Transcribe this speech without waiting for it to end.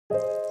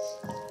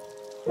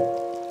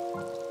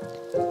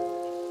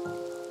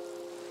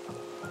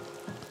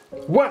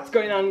What's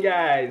going on,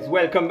 guys?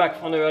 Welcome back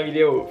for another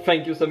video.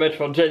 Thank you so much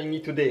for joining me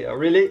today. I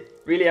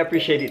really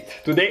appreciate it.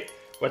 Today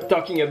we're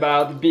talking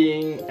about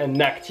being an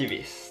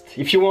activist.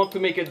 If you want to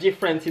make a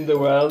difference in the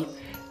world,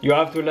 you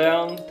have to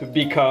learn to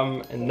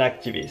become an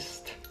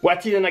activist.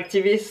 What is an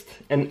activist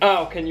and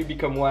how can you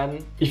become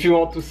one? If you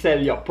want to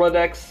sell your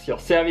products, your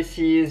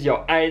services,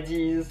 your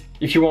ideas,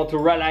 if you want to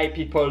rally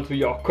people to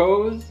your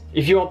cause,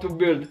 if you want to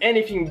build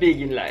anything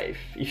big in life,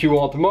 if you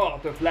want more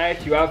out of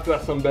life, you have to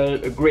assemble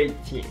a great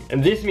team.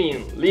 And this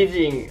means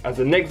leading as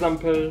an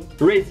example,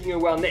 raising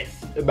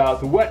awareness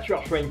about what you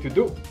are trying to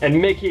do, and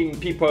making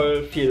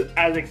people feel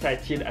as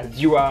excited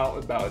as you are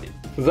about it.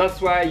 So that's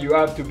why you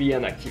have to be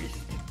an activist.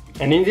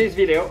 And in this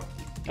video,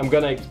 I'm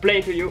gonna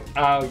explain to you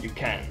how you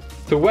can.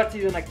 So what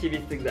is an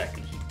activist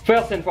exactly?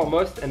 First and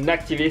foremost, an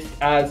activist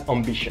has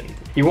ambition.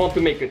 You want to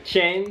make a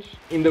change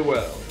in the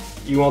world.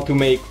 You want to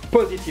make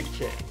positive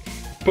change,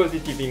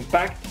 positive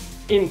impact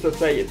in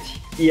society.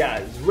 He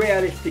has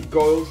realistic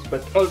goals,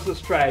 but also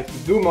strives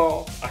to do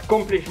more,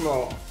 accomplish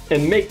more,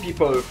 and make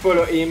people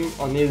follow him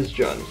on his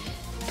journey.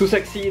 To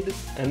succeed,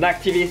 an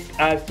activist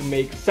has to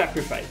make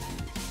sacrifices.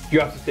 You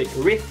have to take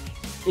a risk,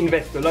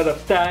 invest a lot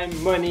of time,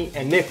 money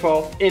and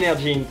effort,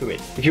 energy into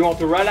it. If you want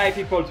to rally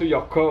people to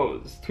your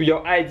cause, to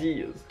your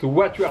ideas, to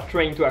what you are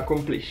trying to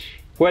accomplish,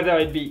 whether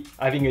it be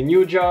having a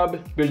new job,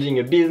 building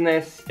a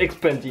business,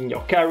 expanding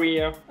your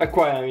career,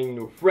 acquiring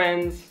new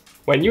friends.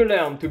 When you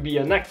learn to be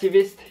an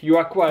activist, you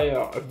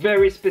acquire a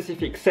very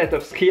specific set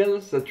of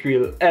skills that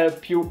will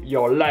help you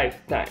your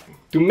lifetime.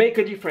 To make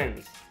a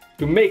difference,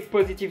 to make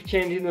positive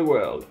change in the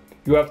world,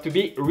 you have to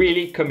be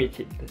really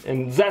committed,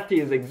 and that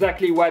is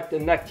exactly what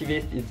an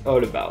activist is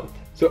all about.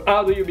 So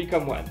how do you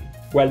become one?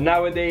 Well,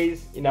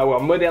 nowadays, in our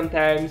modern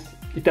times,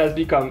 it has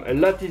become a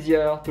lot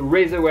easier to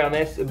raise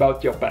awareness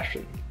about your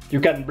passion. You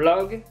can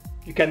blog,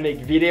 you can make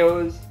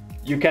videos,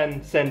 you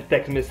can send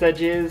text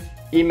messages,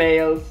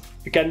 emails,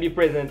 you can be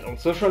present on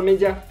social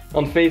media,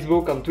 on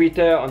Facebook, on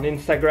Twitter, on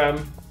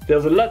Instagram.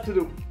 There's a lot to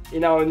do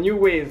in our new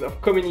ways of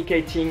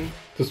communicating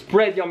to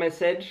spread your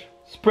message,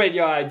 spread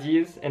your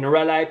ideas and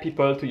rally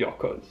people to your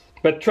cause.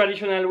 But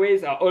traditional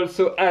ways are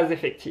also as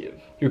effective.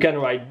 You can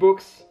write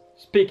books,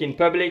 speak in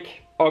public,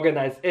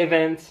 organize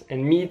events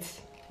and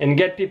meets, and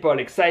get people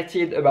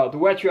excited about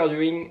what you are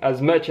doing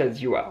as much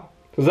as you are.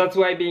 So that's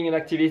why being an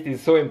activist is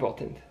so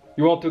important.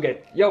 You want to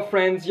get your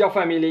friends, your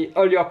family,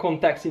 all your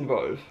contacts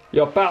involved.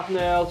 Your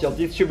partners, your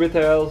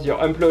distributors,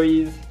 your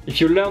employees. If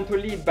you learn to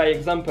lead by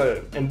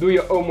example and do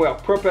your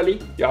homework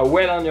properly, you are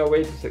well on your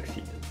way to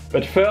succeed.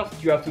 But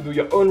first, you have to do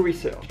your own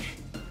research.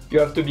 You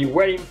have to be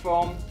well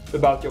informed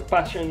about your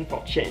passion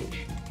for change.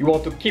 You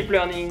want to keep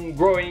learning,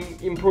 growing,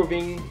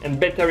 improving and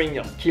bettering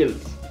your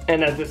skills.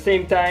 And at the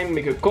same time,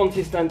 make a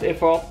consistent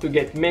effort to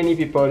get many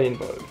people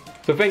involved.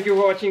 So thank you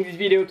for watching this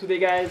video today,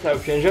 guys. I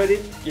hope you enjoyed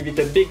it. Give it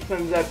a big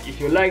thumbs up if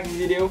you like this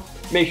video.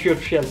 Make sure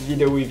to share this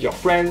video with your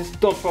friends.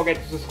 Don't forget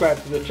to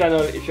subscribe to the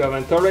channel if you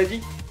haven't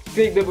already.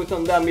 Click the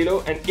button down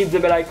below and hit the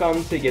bell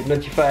icon so you get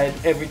notified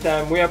every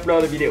time we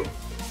upload a video.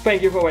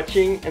 Thank you for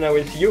watching and I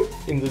will see you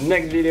in the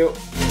next video.